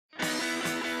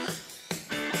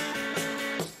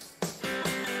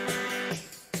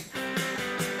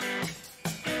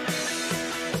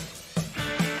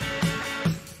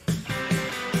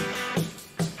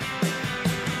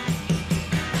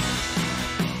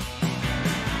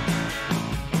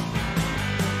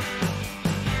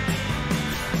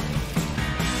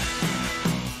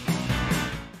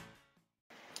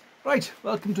Right,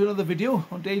 welcome to another video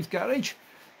on Dave's Garage,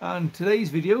 and today's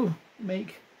video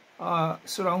make a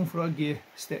surround for our gear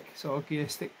stick, so our gear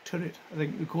stick turret I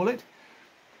think we call it.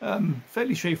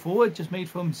 Fairly straightforward, just made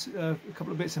from a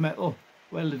couple of bits of metal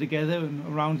welded together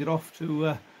and rounded off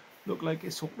to look like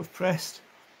it's sort of pressed.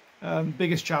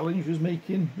 Biggest challenge was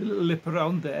making the little lip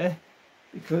around there,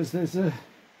 because there's a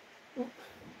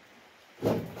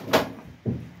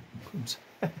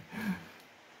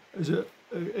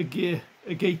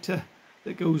a gaiter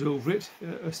that goes over it,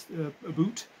 a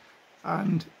boot,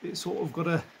 and it's sort of got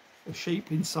a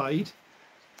shape inside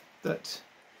that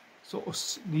sort of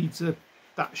needs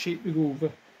that shape to go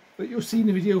over. But you'll see in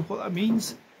the video what that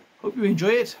means. Hope you enjoy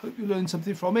it, hope you learn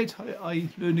something from it. I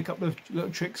learned a couple of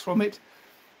little tricks from it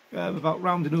about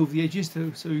rounding over the edges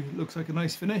so it looks like a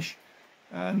nice finish.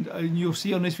 And you'll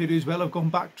see on this video as well, I've gone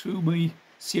back to my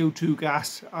CO2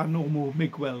 gas and normal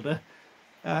MIG welder.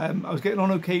 I was getting on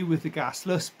okay with the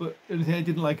gasless, but the only thing I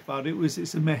didn't like about it was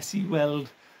it's a messy weld.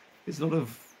 There's a lot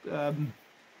of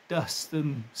dust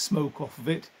and smoke off of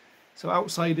it. So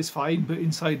outside is fine, but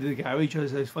inside of the garage I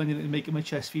was finding it making my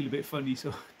chest feel a bit funny,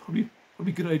 so probably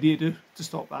a good idea to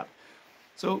stop that.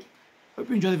 So hope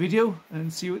you enjoy the video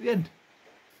and see you at the end.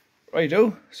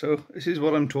 Righto, so this is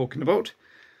what I'm talking about.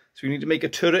 So we need to make a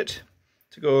turret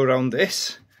to go around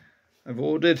this. I've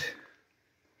ordered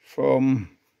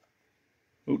from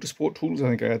Motorsport Tools, I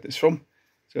think I had this from.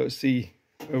 So it's a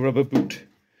rubber boot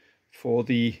for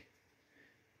the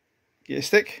gear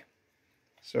stick.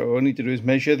 So all I need to do is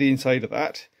measure the inside of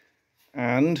that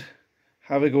and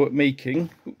have a go at making,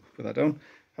 put that down,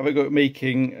 have a go at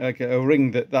making like a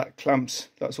ring that clamps,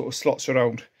 that sort of slots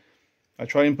around. I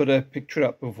try and put a picture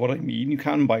up of what I mean. You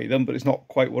can buy them, but it's not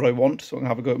quite what I want, so I'm going to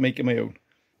have a go at making my own.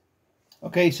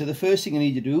 Okay, so the first thing I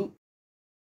need to do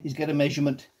is get a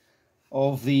measurement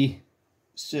of the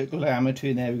circle diameter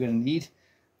in there we're going to need.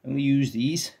 I'm going to use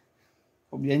these.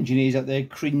 Probably engineers out there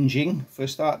cringing for a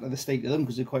start at the state of them,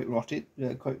 because they're quite rotted,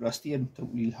 quite rusty, and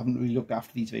haven't really looked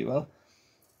after these very well.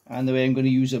 And the way I'm going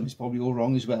to use them is probably all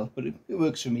wrong as well, but it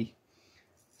works for me.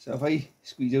 So if I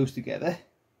squeeze those together,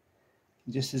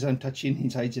 just as I'm touching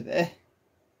inside of there,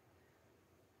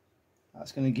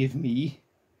 that's going to give me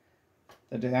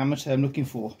the diameter I'm looking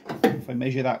for. If I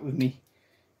measure that with me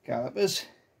calipers,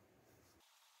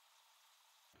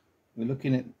 we're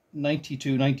looking at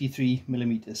 93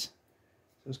 millimeters.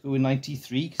 So let's go with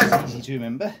 93 because it's easy to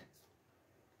remember.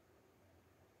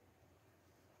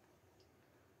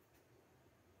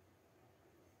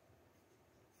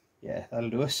 Yeah, that'll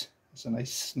do us. That's a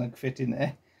nice snug fit in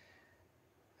there.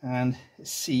 And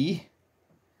see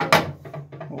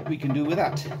what we can do with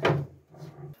that.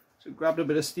 So grabbed a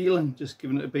bit of steel and just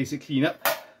given it a basic clean up,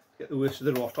 get the worst of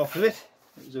the rot off of it.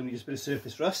 It was only just a bit of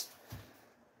surface rust.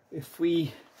 If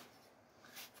we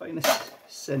find the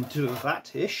centre of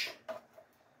that-ish,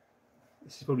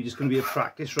 this is probably just going to be a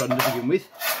practice run to begin with.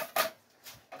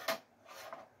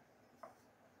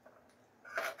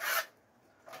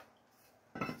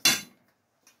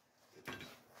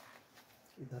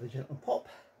 Give that a gentle pop.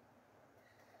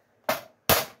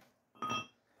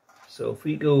 So if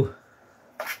we go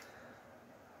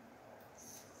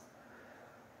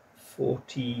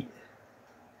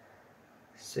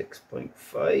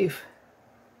 46.5,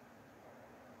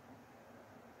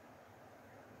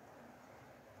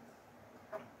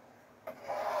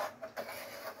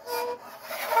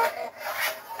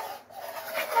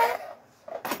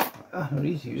 no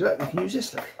need to use that, we can use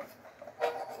this, look.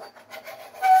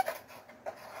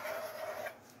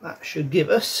 That should give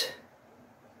us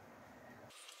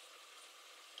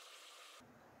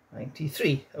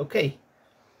 93, okay.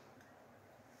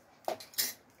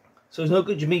 So it's no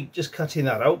good me just cutting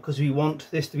that out, because we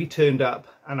want this to be turned up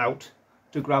and out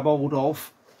to grab hold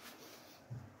of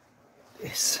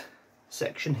this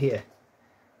section here.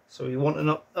 So we want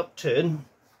an upturn,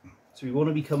 so we want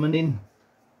to be coming in.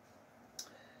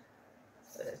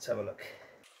 Let's have a look.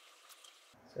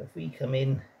 So if we come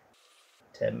in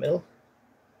 10 mil,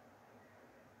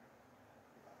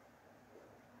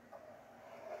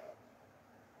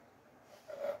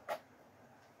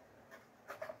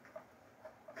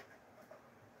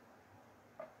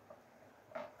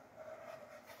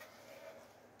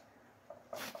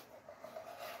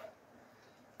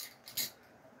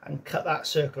 and cut that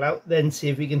circle out, then see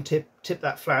if we can tip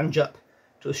that flange up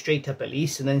to a straight up at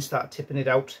least, and then start tipping it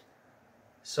out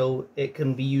so it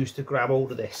can be used to grab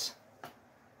hold of this.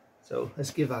 So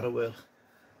let's give that a whirl.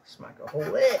 Smack a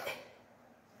hole there.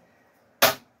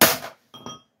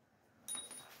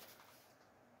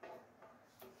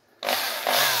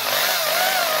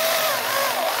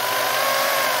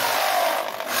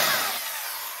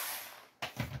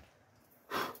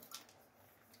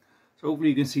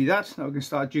 hopefully you can see that. Now I can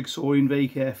start jigsawing very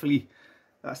carefully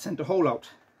that centre hole out.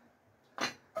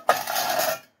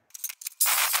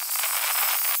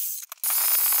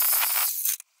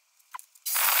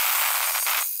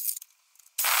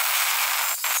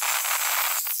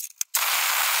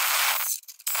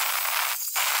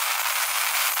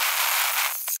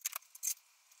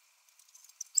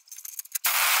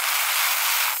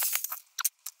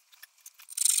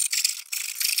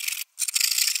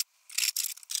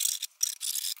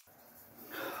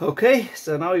 Okay,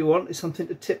 so now we want is something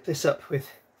to tip this up with.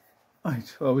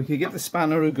 Right, well we could give the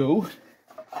spanner a go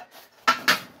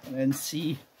and then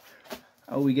see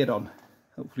how we get on.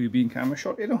 Hopefully you'll be in camera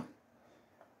shot, you know.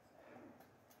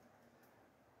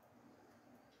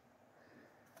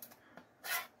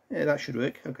 Yeah, that should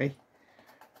work, okay.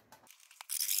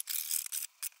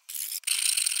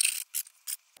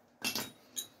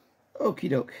 Okie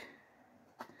doke.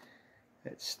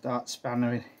 Let's start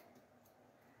spannering.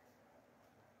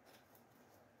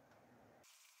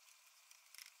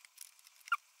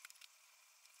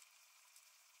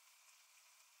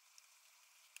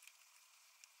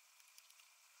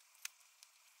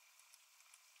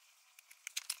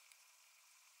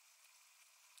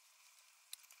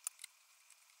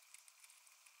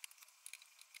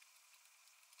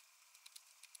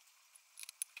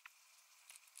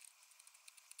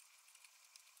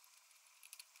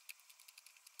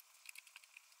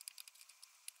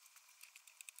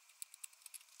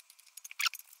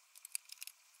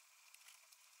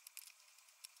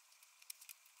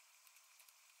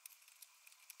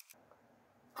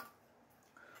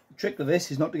 The trick of this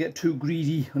is not to get too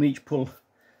greedy on each pull.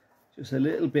 Just a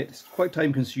little bit. It's quite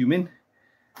time consuming,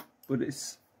 but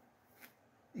it's,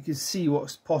 you can see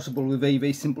what's possible with very,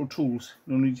 very simple tools.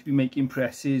 You don't need to be making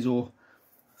presses or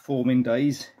forming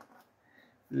dies.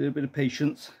 A little bit of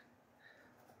patience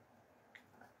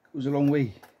goes a long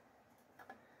way.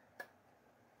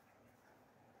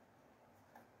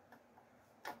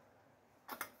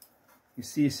 You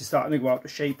see this is starting to go out of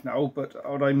shape now, but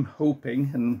what I'm hoping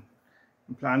and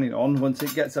planning on, once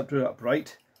it gets up to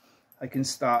upright, I can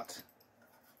start,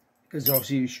 because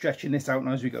obviously you're stretching this out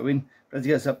now as we go in, but as it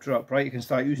gets up to upright you can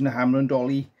start using a hammer and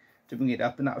dolly to bring it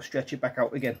up, and that'll stretch it back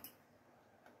out again.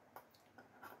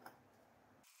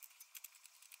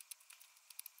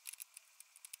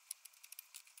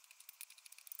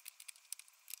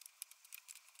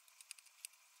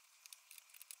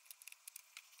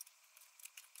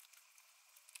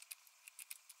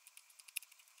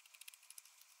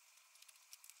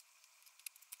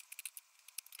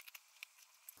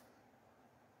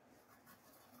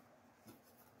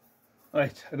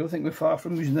 Right, I don't think we're far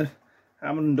from using the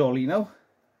hammer and dolly now.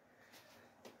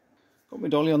 Got my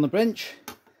dolly on the bench.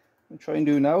 I'll try and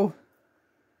do now,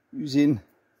 using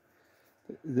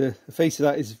the face of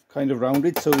that is kind of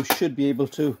rounded, so we should be able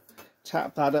to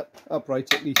tap that up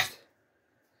upright at least.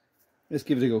 Let's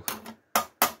give it a go.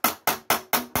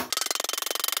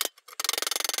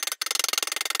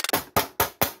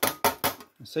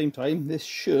 At the same time, this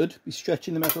should be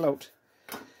stretching the metal out.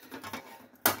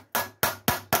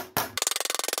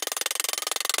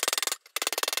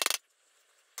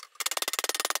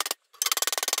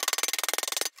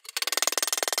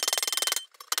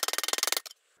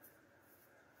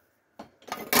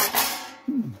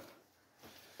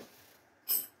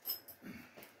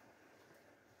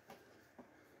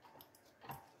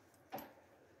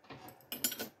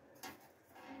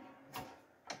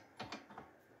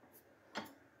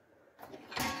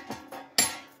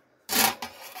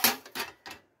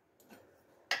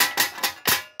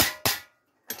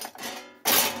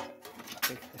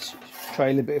 Let's try a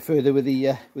little bit further with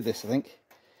the with this, I think.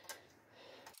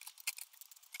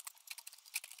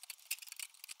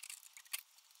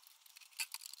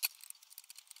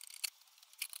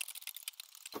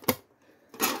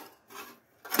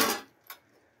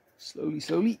 Slowly,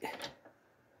 slowly.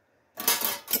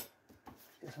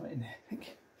 Get something in there, I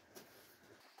think.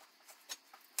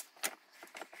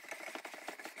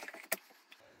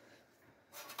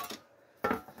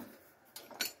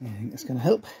 I think that's going to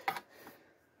help.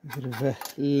 A bit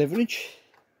of leverage.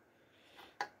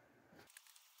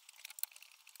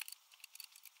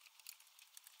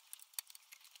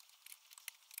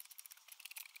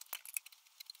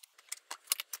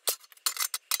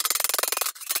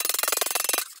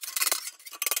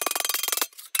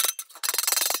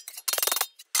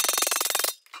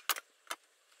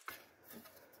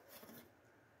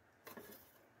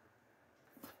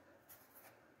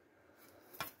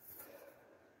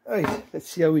 Right, let's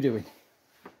see how we're doing.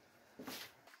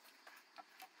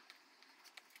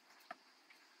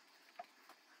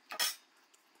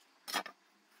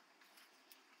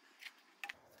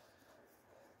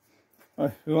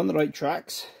 we're on the right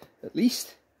tracks at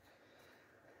least.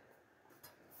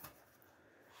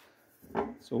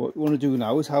 So what we want to do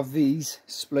now is have these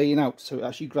splaying out so it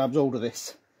actually grabs hold of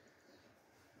this.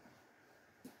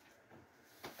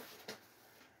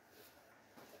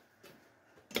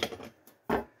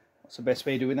 What's the best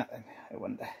way of doing that then, I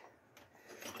wonder?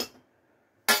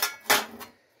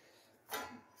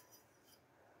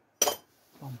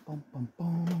 Bum, bum, bum,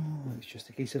 bum. It's just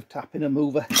a case of tapping them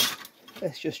over.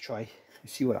 Let's just try and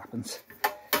see what happens.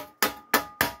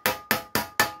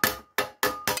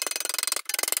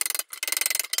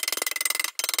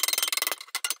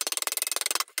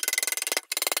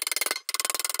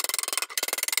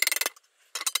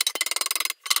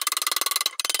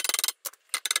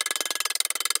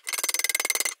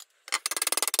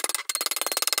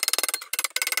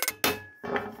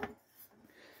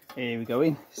 Here we go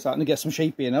in, starting to get some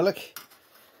shape here now, look.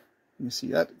 You can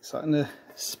see that, starting to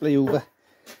splay over.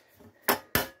 If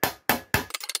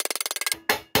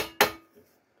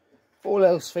all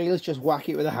else fails, just whack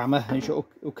it with a hammer and it'll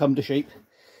come to shape.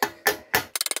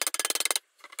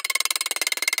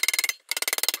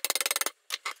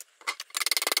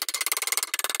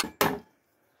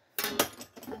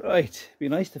 Right, it'd be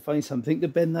nice to find something to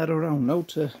bend that around now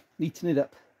to neaten it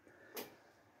up.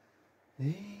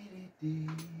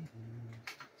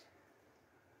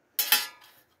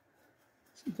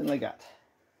 Something like that.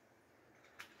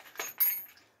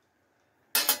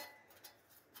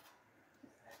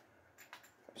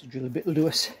 Perhaps a drill bit will do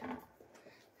us.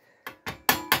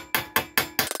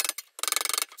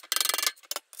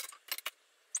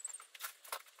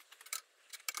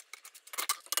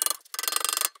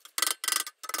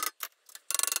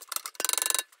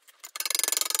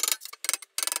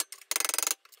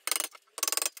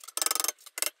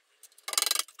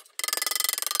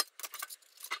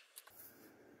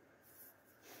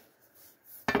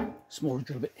 Smaller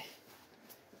drill bit.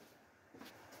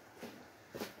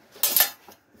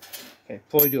 Okay,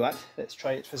 before we do that, let's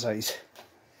try it for size.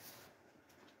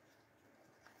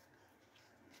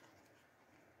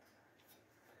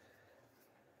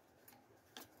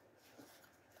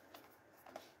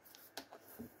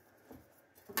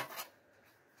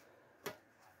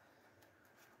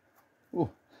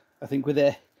 Oh, I think we're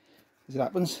there. As it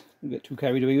happens, we get too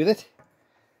carried away with it.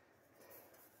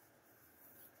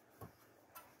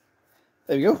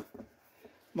 There we go.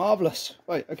 Marvellous.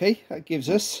 Right, okay, that gives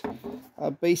us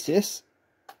a basis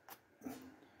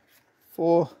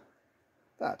for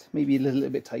that. Maybe a little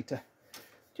bit tighter.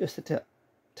 Just a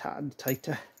tad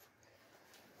tighter.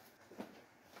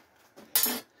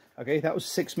 Okay, that was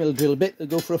 6mm drill bit. We'll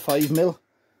go for a 5mm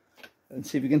and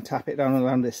see if we can tap it down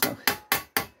around this now.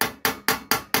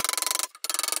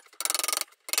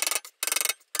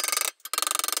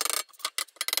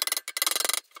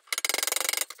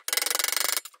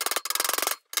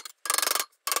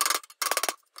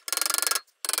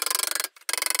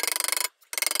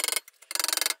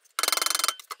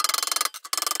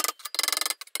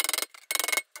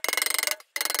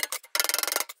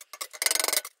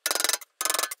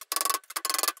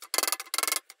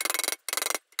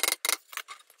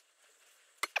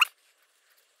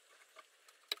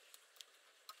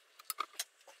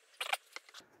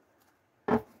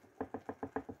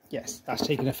 Yes, that's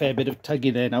taken a fair bit of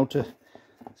tugging there now so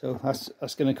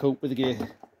that's going to cope with the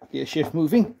gear shift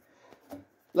moving.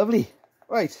 Lovely.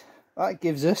 Right, that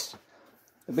gives us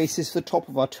the basis for the top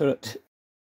of our turret.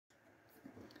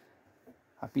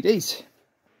 Happy days.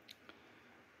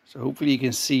 So hopefully you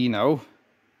can see now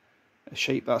the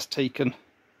shape that's taken. A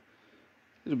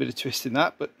little bit of twist in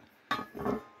that, but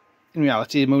in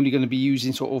reality I'm only going to be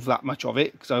using sort of that much of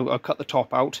it because I'll cut the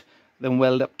top out, then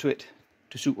weld up to it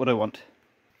to suit what I want.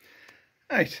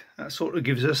 Right, that sort of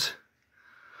gives us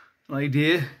an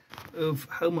idea of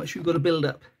how much we've got to build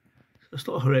up. So it's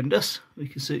not horrendous. We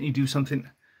can certainly do something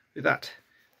with that.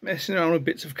 Messing around with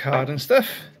bits of card and stuff.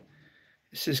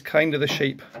 This is kind of the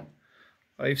shape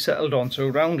I've settled on. So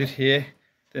rounded here,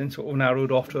 then sort of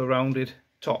narrowed off to a rounded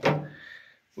top,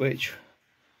 which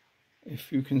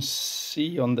if you can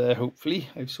see on there, hopefully,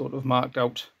 I've sort of marked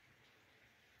out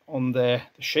on there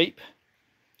the shape.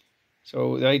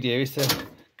 So the idea is to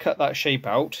cut that shape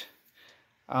out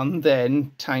and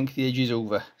then tank the edges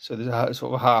over, so there's a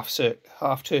sort of a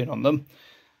half turn on them,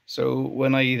 so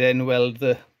when I then weld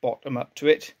the bottom up to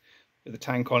it with the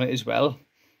tank on it as well,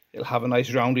 it'll have a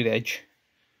nice rounded edge.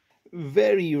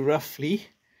 Very roughly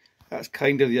that's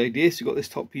kind of the idea. So you've got this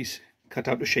top piece cut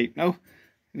out of shape now,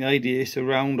 and the idea is to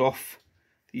round off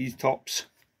these tops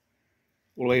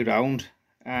all the way around,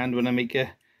 and when I make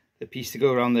the piece to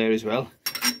go around there as well,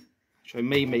 which I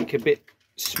may make a bit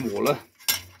smaller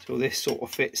so this sort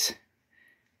of fits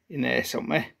in there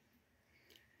somewhere,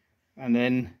 and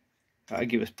then that'll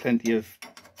give us plenty of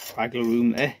waggle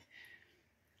room there,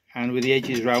 and with the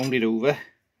edges rounded over,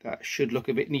 that should look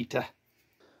a bit neater.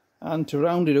 And to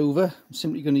round it over, I'm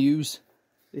simply going to use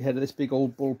the head of this big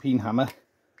old ball peen hammer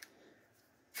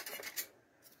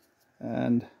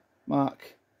and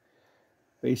mark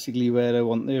basically where I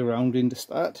want the rounding to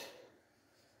start.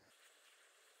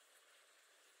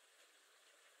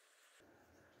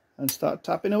 And start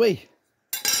tapping away.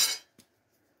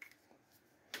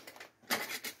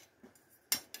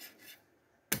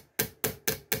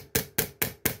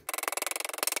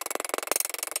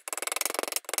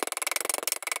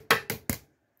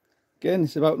 Again,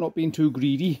 it's about not being too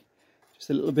greedy,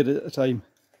 just a little bit at a time.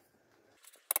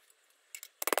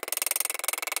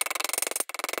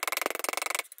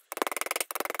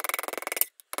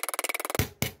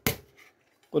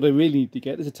 What I really need to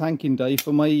get is a tanking die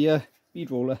for my bead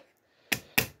roller.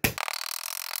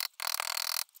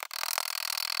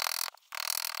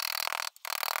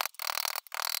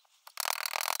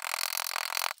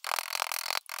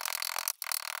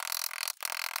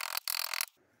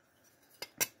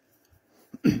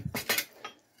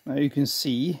 Now you can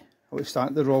see how it's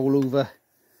starting to roll over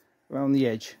around the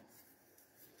edge.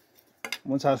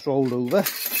 Once that's rolled over,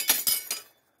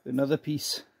 another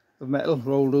piece of metal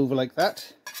rolled over like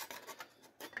that,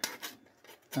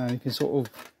 and you can sort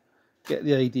of get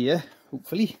the idea,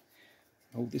 hopefully,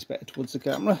 hold this better towards the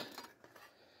camera,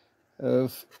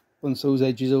 of once those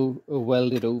edges are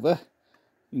welded over,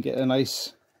 you can get a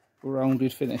nice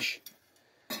rounded finish.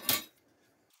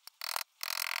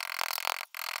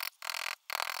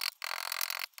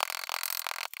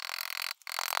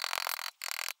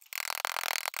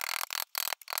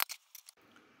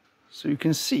 So you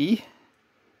can see,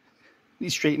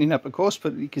 he's straightening up of course,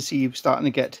 but you can see you're starting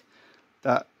to get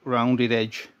that rounded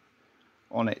edge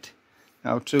on it.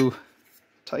 Now to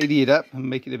tidy it up and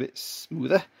make it a bit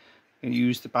smoother, I'm going to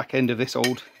use the back end of this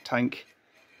old tank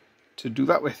to do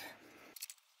that with.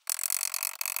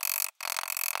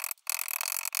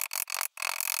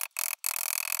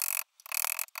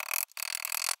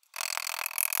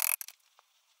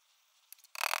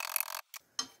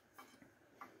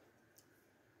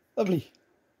 Lovely.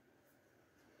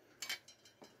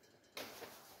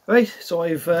 Right, so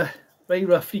I've very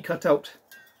roughly cut out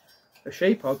a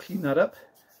shape. I'll clean that up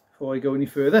before I go any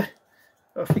further.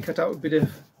 Roughly cut out a bit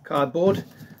of cardboard,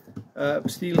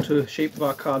 steel to the shape of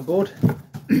our cardboard,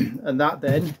 and that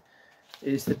then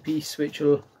is the piece which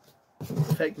will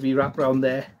effectively wrap around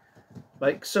there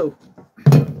like so.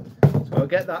 So I'll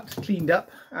get that cleaned up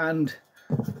and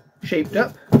shaped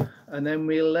up, and then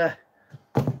we'll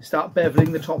start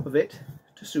beveling the top of it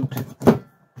to suit.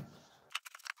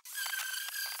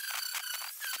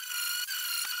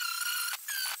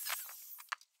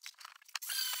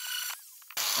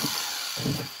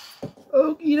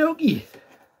 Okie dokie.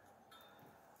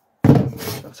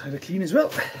 That's how to clean as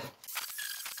well.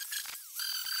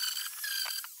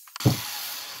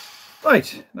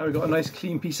 Right, now we've got a nice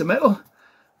clean piece of metal.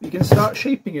 We can start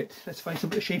shaping it. Let's find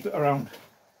something to shape it around.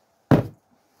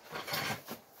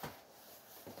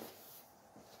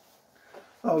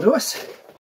 That'll do us.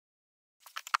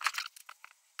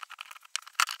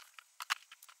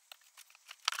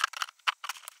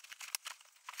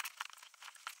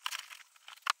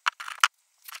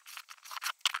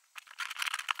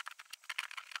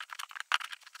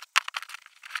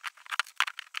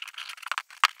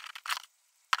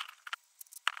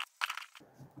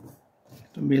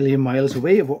 A million miles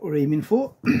away of what we're aiming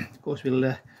for. Of course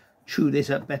we'll chew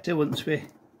this up better once we're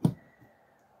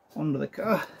onto the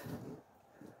car.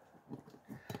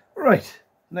 Right,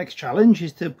 the next challenge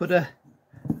is to put a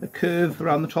curve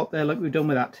around the top there like we've done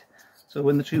with that. So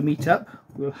when the two meet up,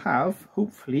 we'll have,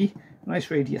 hopefully, a nice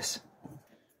radius.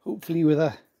 Hopefully with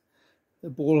the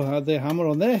ball had their hammer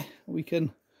on there, we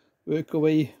can work our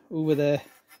way over there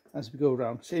as we go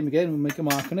around. Same again, we'll make a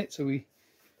mark on it so we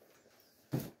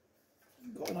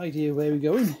got an idea where we're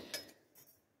going.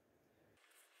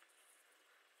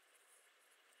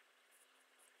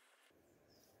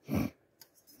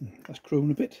 That's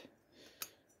grown a bit.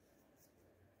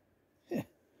 Yeah.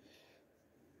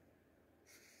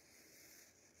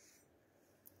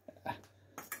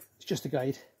 It's just a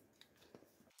guide.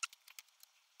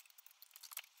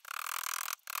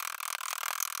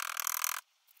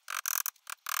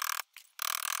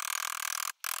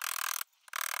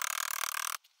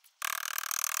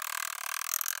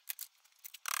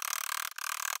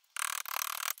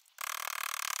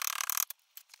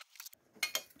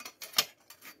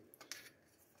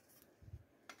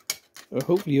 So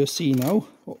hopefully you'll see now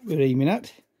what we're aiming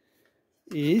at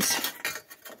is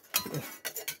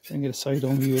Try and get a side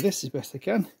on view of this as best I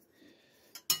can.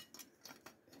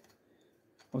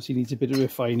 Obviously needs a bit of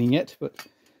refining yet, but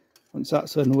once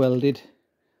that's unwelded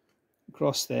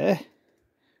across there,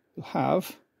 we'll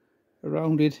have a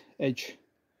rounded edge.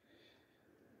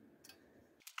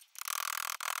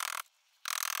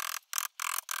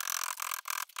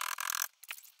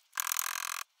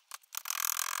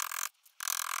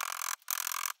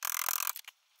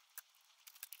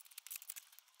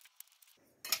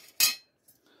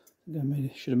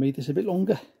 I should have made this a bit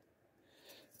longer.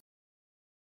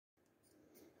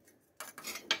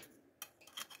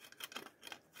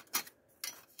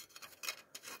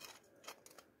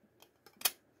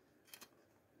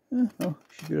 Oh,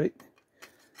 should be right.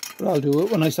 But I'll do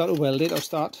it when I start to weld it. I'll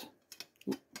start,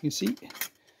 you see,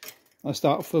 I'll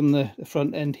start from the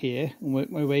front end here and work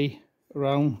my way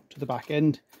around to the back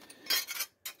end.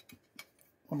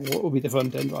 Or what will be the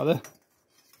front end rather.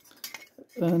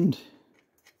 And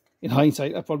in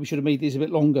hindsight, I probably should have made these a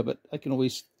bit longer, but I can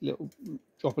always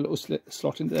drop a little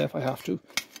slot into there if I have to.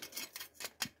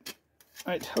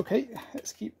 Right, okay,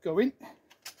 let's keep going.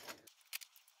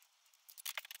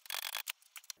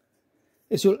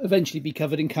 This will eventually be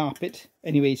covered in carpet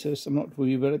anyway, so I'm not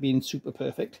worried about it being super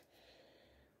perfect.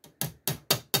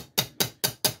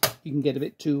 You can get a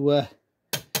bit too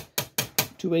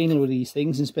anal with these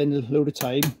things and spend a load of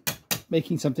time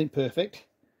making something perfect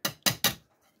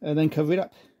and then cover it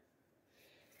up.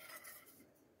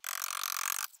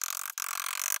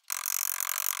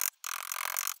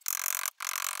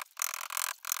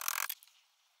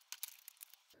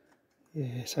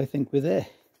 Yes, I think we're there.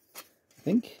 I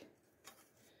think.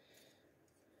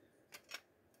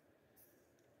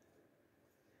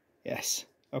 Yes,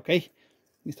 okay.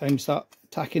 It's time to start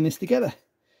tacking this together.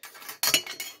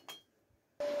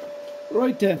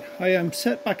 Right then, I am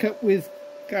set back up with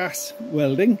gas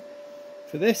welding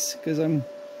for this because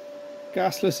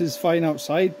gasless is fine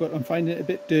outside, but I'm finding it a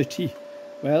bit dirty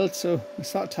weld, so we'll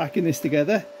start tacking this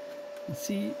together and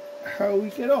see how we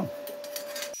get on.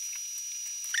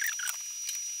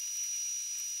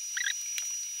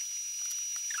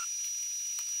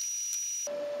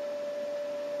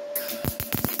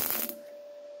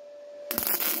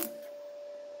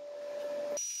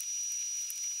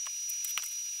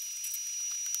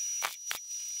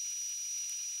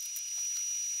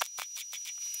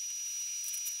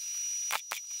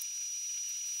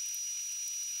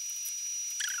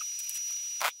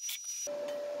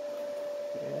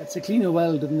 It's a cleaner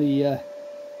weld than the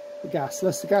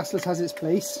gasless. The gasless has its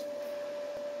place,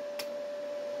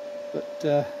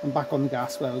 but I'm back on the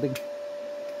gas welding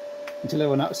until I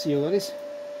run out to see what it is.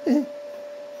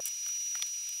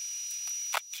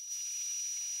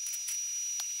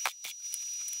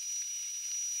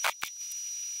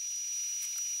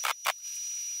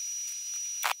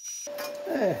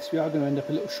 Yes, we are going to end up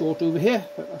a little short over here,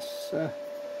 but that's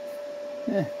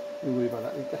yeah, we'll worry about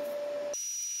that later.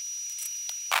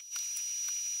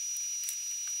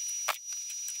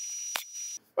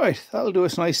 Right, that'll do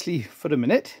us nicely for a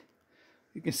minute.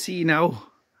 You can see now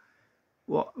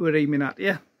what we're aiming at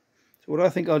here. So what I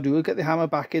think I'll do is get the hammer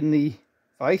back in the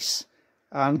vise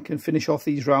and can finish off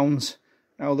these rounds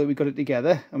now that we've got it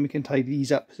together, and we can tidy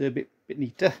these up so they're a bit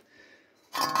neater.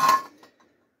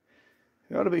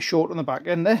 We are a bit short on the back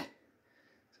end there,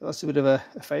 so that's a bit of a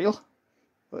fail,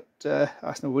 but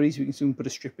that's no worries, we can soon put a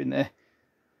strip in there.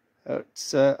 I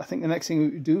think the next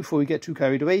thing we do before we get too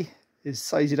carried away is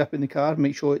size it up in the car and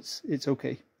make sure it's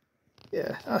okay.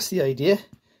 Yeah, that's the idea.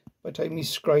 By the time we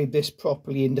scribe this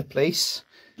properly into place,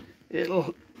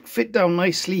 it'll fit down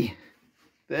nicely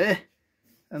there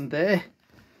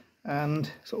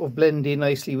and sort of blend in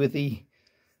nicely with the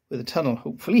tunnel,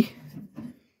 hopefully.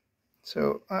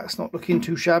 So that's not looking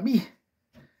too shabby.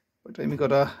 By the time we've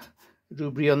got a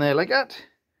doobry on there like that,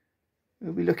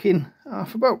 we'll be looking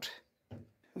half about.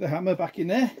 With the hammer back in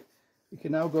there, we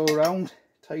can now go around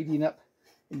tidying up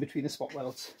in between the spot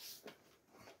welds.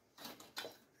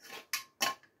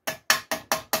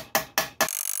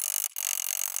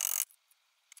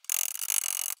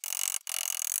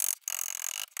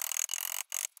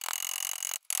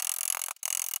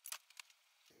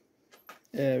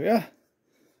 There we are.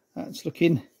 That's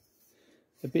looking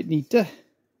a bit neater.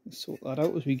 Let's sort that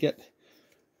out as we get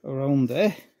around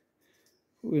there.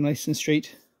 We're nice and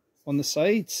straight on the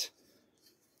sides,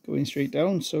 going straight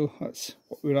down, so that's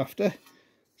what we're after.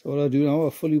 So what I'll do now,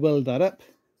 I'll fully weld that up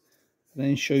and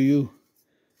then show you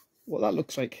what that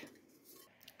looks like.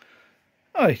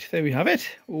 Alright, there we have it,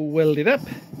 all welded up.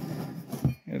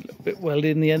 A little bit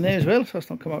welded in the end there as well, so it's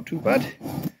not come out too bad.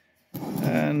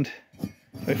 And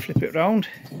if I flip it around,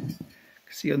 you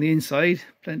can see on the inside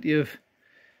plenty of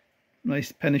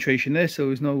nice penetration there, so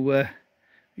there's no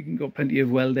you can got plenty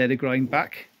of weld there to grind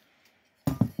back,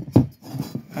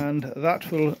 and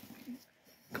that will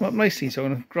come up nicely. So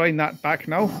I'm going to grind that back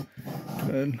now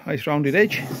to a nice rounded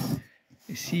edge.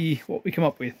 You see what we come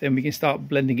up with, then we can start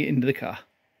blending it into the car.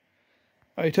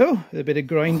 Righto, with a bit of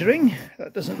grinding,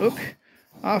 that doesn't look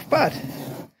half bad.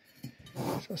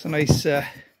 So that's a nice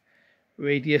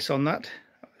radius on that.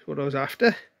 That's what I was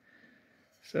after.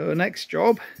 So the next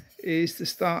job is to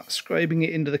start scribing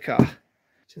it into the car.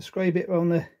 So scribe it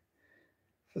around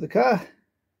for the car,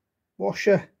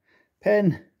 washer,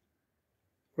 pen,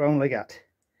 round like that,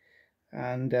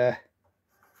 and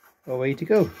away to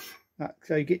go. That's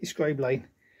how you get your scribe line.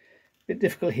 Bit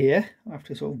difficult here. I have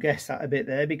to sort of guess that a bit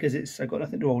there because I've got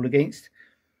nothing to roll against.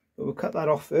 But we'll cut that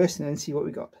off first and then see what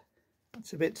we got.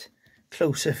 That's a bit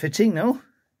closer fitting now.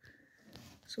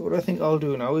 So what I think I'll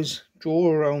do now is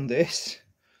draw around this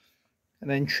and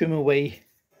then trim away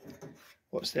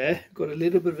what's there. Got a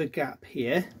little bit of a gap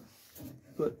here,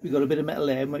 but we've got a bit of metal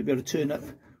there. Might be able to turn up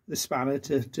the spanner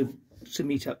to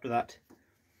meet up to that.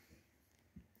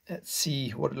 Let's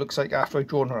see what it looks like after I've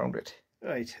drawn around it.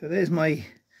 Right, so there's my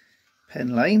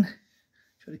pen line.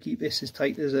 Try to keep this as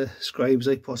tight as a scribe as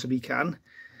I possibly can.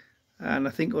 And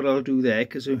I think what I'll do there,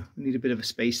 because we need a bit of a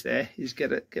space there, is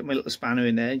get my little spanner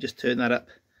in there and just turn that up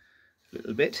a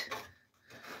little bit.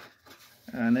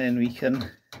 And then we can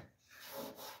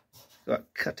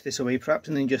cut this away perhaps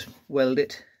and then just weld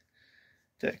it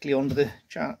directly onto the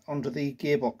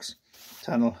gearbox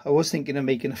tunnel. I was thinking of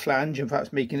making a flange and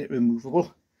perhaps making it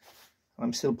removable.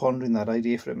 I'm still pondering that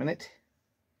idea for a minute.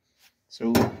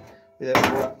 So with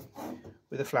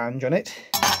a flange on it,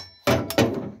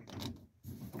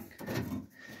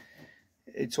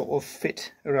 it sort of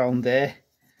fit around there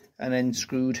and then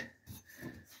screwed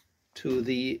to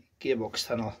the gearbox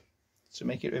tunnel to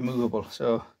make it removable.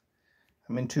 So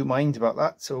I'm in two minds about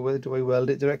that. So whether do I weld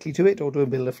it directly to it or do I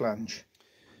build a flange?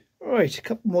 Alright, a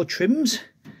couple more trims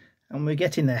and we're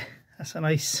getting there. That's a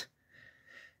nice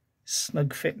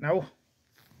snug fit now.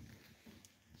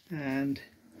 And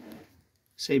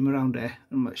same around there,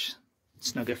 a much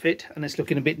snugger fit, and it's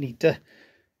looking a bit neater,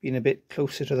 being a bit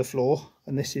closer to the floor,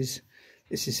 and this is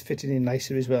fitting in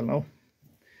nicer as well now.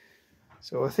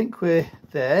 So I think we're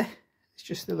there. It's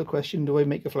just still a question, do I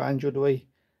make a flange or do I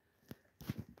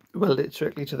weld it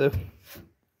directly to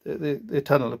the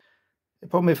tunnel? The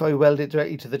problem if I weld it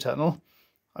directly to the tunnel,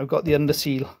 I've got the under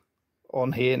seal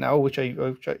on here now, which I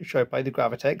tried by the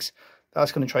Gravitex.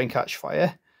 That's going to try and catch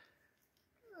fire.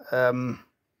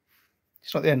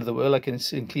 It's not the end of the world. I can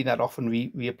clean that off and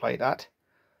reapply that.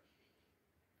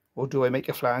 Or do I make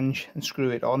a flange and screw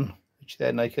it on, which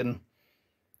then I can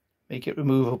make it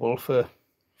removable for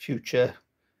future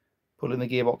pulling the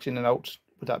gearbox in and out?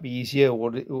 Would that be easier,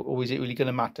 or is it really going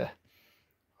to matter?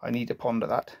 I need to ponder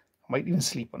that. I might even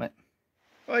sleep on it.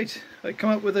 Right, I come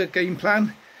up with a game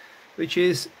plan, which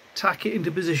is tack it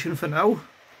into position for now.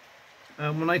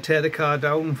 And when I tear the car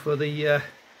down for the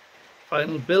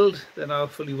final build, then I'll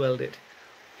fully weld it.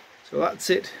 So that's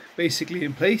it basically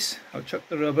in place. I'll chuck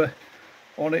the rubber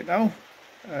on it now,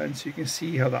 and so you can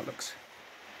see how that looks.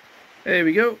 There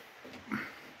we go.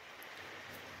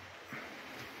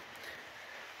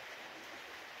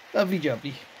 Lovely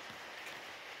jubbly.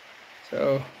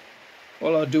 So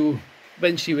what I'll do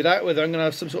eventually with that, whether I'm going to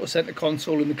have some sort of centre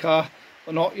console in the car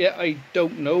or not yet, I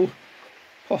don't know.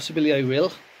 Possibly I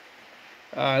will.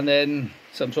 And then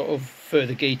some sort of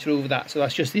further gaiter over that. So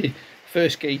that's just the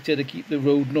first gaiter to keep the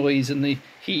road noise and the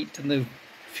heat and the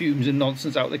fumes and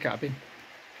nonsense out of the cabin.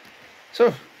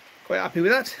 So quite happy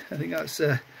with that. I think that's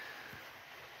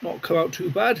not come out too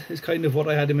bad. It's kind of what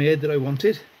I had in my head that I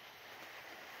wanted.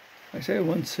 Like I say,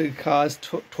 once the car's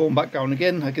torn back down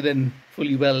again, I can then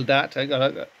fully weld that.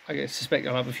 I suspect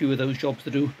I'll have a few of those jobs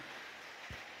to do,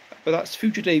 but that's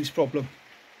future Dave's problem.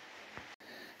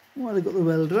 While I've got the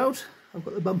welder out, I've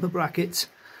got the bumper brackets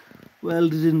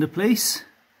welded into place,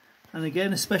 and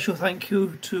again a special thank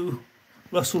you to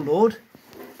Russell Lord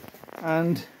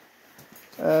and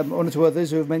one or two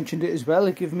others who have mentioned it as well.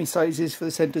 They've given me sizes for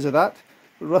the centres of that,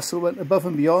 but Russell went above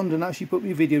and beyond and actually put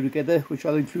me a video together, which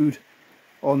I'll include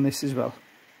on this as well.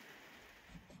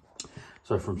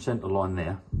 So from centre line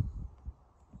there,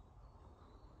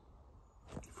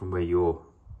 from where your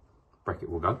bracket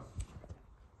will go,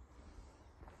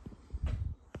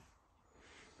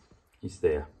 is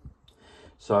there.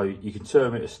 So you can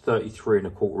term it as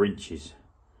 33¼ inches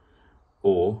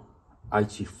or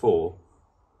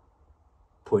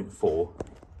 84.4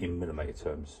 in millimetre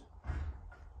terms.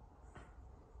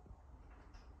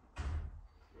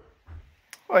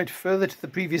 Right, further to the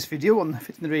previous video on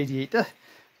fitting the radiator,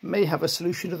 may have a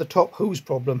solution to the top hose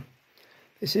problem.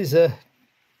 This is a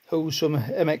hose from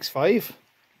MX5,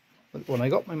 the one I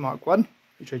got, my Mark 1,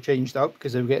 which I changed out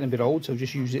because they were getting a bit old, so I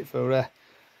just used it for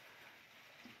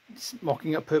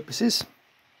mocking up purposes.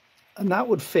 And that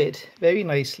would fit very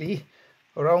nicely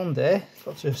around there,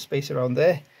 lots of space around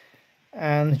there,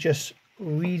 and just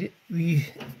resize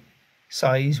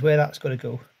where that's got to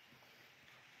go.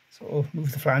 So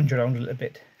move the flange around a little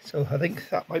bit. So I think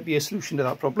that might be a solution to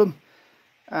that problem.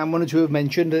 And one or two have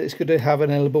mentioned that it's going to have an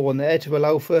elbow on there to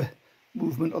allow for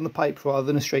movement on the pipe rather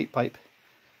than a straight pipe.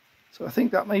 So I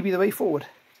think that may be the way forward.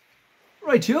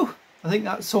 Rightio, I think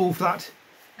that solved that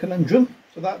conundrum.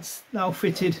 So that's now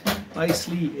fitted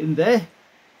nicely in there.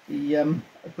 I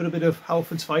put a bit of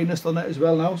Halford's Finest on that as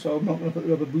well now, so I'm not going to put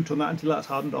the rubber boot on that until that's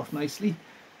hardened off nicely.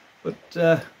 But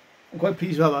I'm quite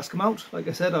pleased with how that's come out. Like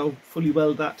I said, I'll fully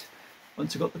weld that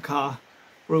once I've got the car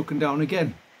broken down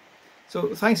again.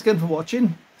 So thanks again for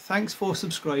watching. Thanks for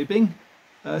subscribing.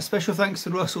 Special thanks to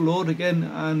Russell Lord again,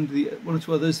 and the one or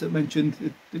two others that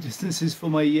mentioned the distances for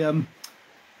my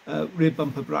rear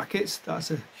bumper brackets.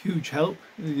 That's a huge help.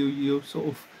 You're sort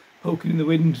of poking in the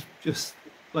wind just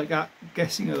like that,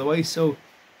 guessing otherwise. So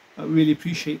I really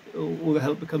appreciate all the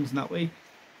help that comes in that way.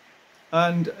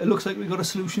 And it looks like we've got a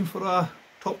solution for our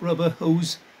top rubber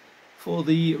hose for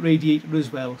the radiator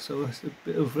as well. So it's a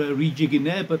bit of rejigging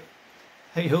there, but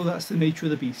hey ho, that's the nature of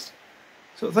the beast.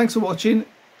 So thanks for watching.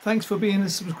 Thanks for being a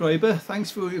subscriber. Thanks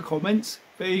for your comments.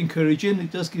 Very encouraging.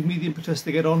 It does give me the impetus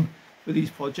to get on with these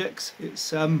projects. It's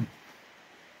sometimes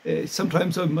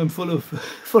I'm full of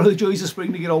the joys of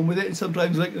spring to get on with it, and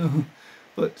sometimes like,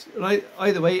 but right,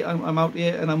 either way, I'm out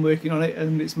here and I'm working on it,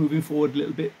 and it's moving forward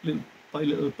little by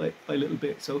little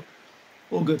bit. So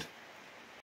all good.